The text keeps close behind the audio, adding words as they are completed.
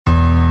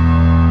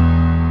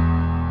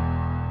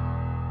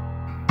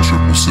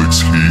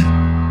666 heat,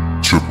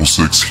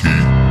 666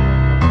 heat,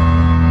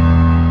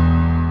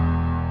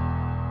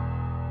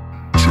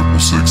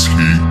 666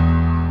 heat,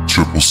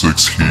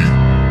 666 heat.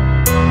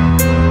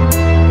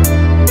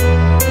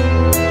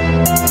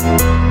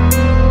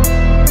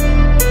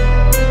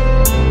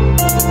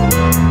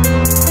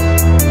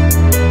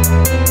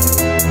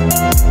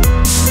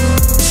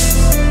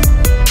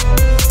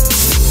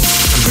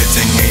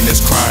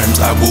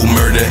 I will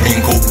murder in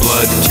cold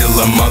blood, kill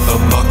a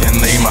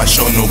motherfucking lame. I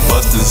show no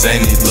busters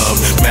any love.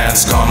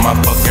 Mask on my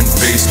fucking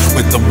face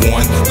with the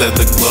one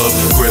leather glove.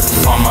 Grip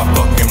on my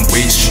fucking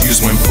waist, use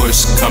when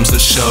push comes to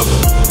shove.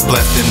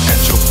 Blasting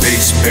at your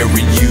face,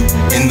 bury you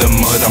in the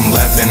mud. I'm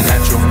laughing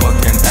at your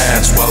fucking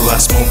ass while I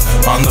smoke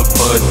on the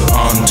bud.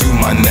 On to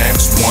my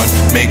next one,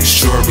 make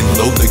sure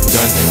reload the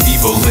gun.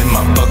 Evil in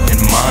my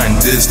fucking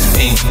mind, this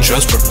ain't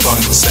just for fun.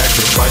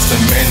 Sacrifice the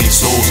many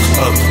souls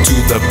up to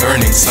the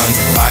burning sun.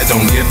 I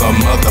don't give a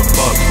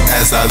motherfuck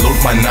as I load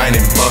my 9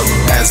 and buck.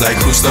 As I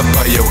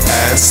crucify your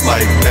ass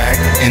like back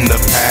in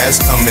the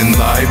past. Coming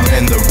live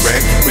and the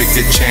wreck,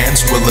 wicked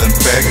chance will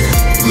infect.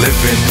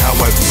 Living how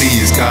I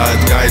please, God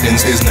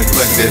guidance is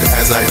neglected.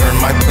 As I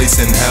earn my place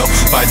in hell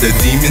by the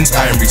demons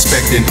I am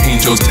respected.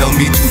 Angels tell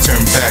me to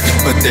turn back,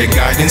 but their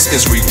guidance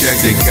is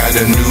rejected. Got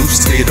a new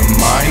state of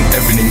mind,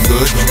 everything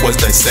good was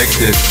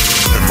dissected.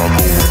 Am I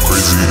going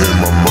crazy in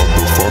my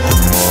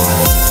motherfucking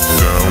mind?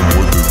 Down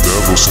with the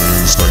devil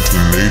since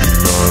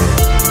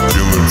 1989.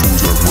 Killing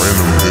fools at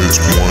random hits,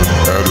 one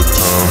at a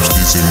time.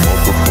 Steezy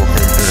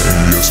motherfucking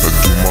hand, yes I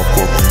do my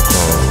fucking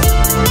crime.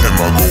 Am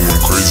I going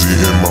crazy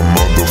in my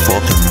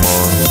motherfucking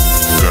mind?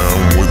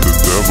 Down with the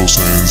devil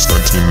since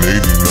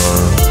 1989.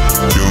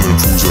 Killing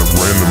fools at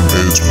random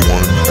hits,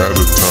 one at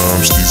a time.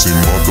 Steezy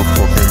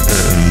motherfucking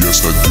hand,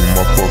 yes I do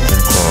my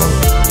fucking crime.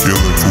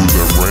 Killing fools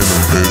at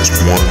random hits,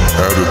 one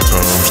at a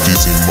time.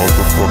 Steezy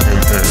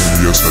motherfucking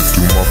hand, yes I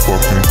do my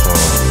fucking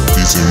crime.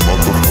 Steezy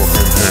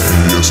motherfucking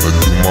hand, yes I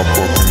do my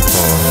fucking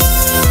crime.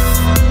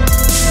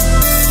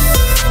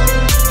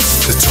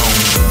 The tone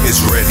is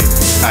ready,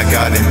 I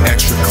got an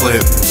extra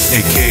clip.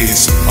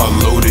 AKs are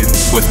loaded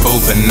with full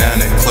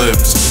banana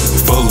clips.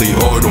 Fully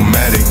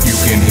automatic, you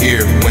can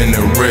hear when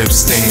it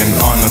rips. Stinging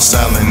on a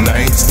silent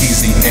night,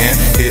 easy and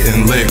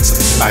hitting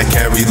licks. I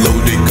carry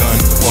loaded gun,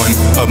 one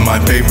of my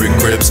favorite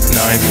grips. 9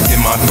 in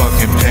my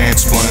fucking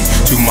pants, one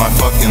to my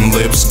fucking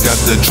lips. Got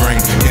the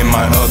drink in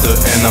my other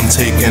and I'm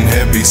taking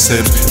heavy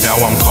sips. Now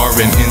I'm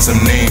carving in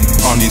some name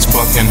on these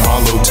fucking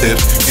hollow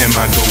tips. Am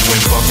I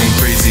going fucking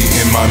crazy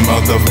in my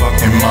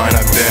motherfucking mind?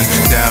 I've been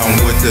down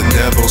with the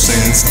devil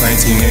since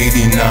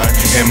 1989.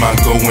 Am I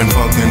going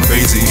fucking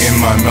crazy in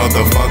my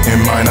motherfucking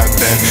mind? I've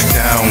been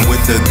down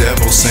with the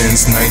devil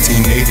since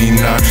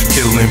 1989.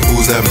 Killing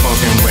fools at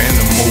fucking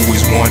random,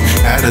 always one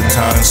at a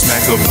time.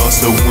 Smack a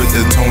buster with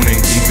the tone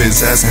and keep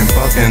his ass in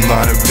fucking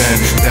line. I've been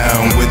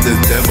down with the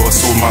devil, I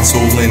sold my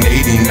soul in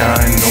 89.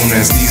 Known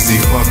as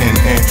Steezy fucking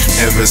hand,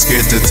 never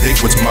scared to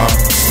take what's mine.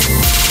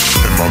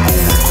 Am I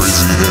going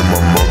crazy in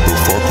my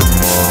motherfucking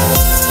mind?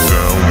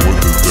 Down with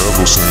the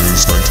devil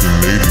since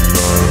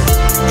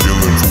 1989.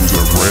 Killing fools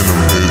at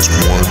random hits,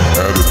 one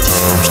at a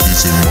time.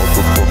 Steezy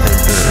motherfucking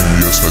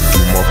hand, yes I do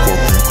my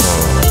fucking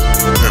crime.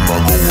 Am I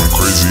going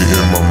crazy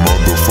in my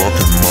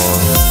motherfucking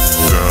mind?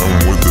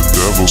 Down with the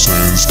devil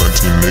since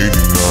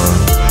 1989.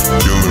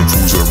 Killing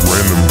fools at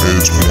random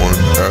hits, one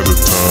at a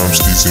time.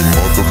 Steezy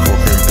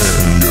motherfucking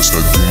hand, yes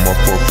I do my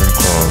fucking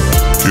crime.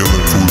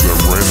 Killing fools at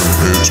random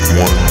hits,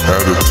 one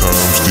at a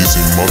time.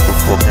 Steezy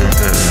motherfucking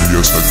hand,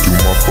 yes I do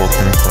my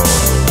fucking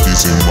crime.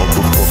 Steezy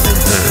motherfucking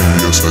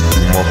hand, yes I do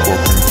my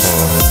fucking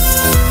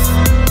crime.